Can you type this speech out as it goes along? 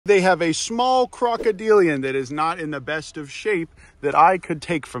they have a small crocodilian that is not in the best of shape that I could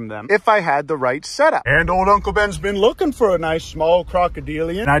take from them if I had the right setup. And old Uncle Ben's been looking for a nice small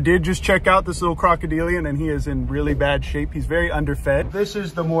crocodilian. And I did just check out this little crocodilian, and he is in really bad shape. He's very underfed. This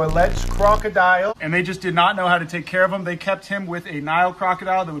is the Morlet's crocodile, and they just did not know how to take care of him. They kept him with a Nile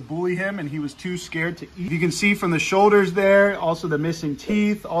crocodile that would bully him, and he was too scared to eat. You can see from the shoulders there, also the missing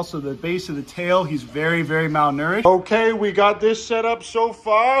teeth, also the base of the tail. He's very, very malnourished. Okay, we got this set up so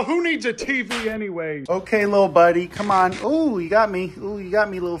far. Who needs a TV anyway? Okay, little buddy, come on. Oh, you got me. Oh, you got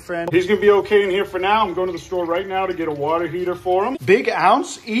me, little friend. He's gonna be okay in here for now. I'm going to the store right now to get a water heater for him. Big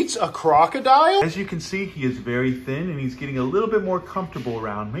Ounce eats a crocodile. As you can see, he is very thin, and he's getting a little bit more comfortable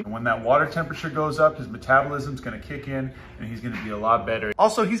around me. And when that water temperature goes up, his metabolism's gonna kick in, and he's gonna be a lot better.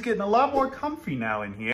 Also, he's getting a lot more comfy now in here.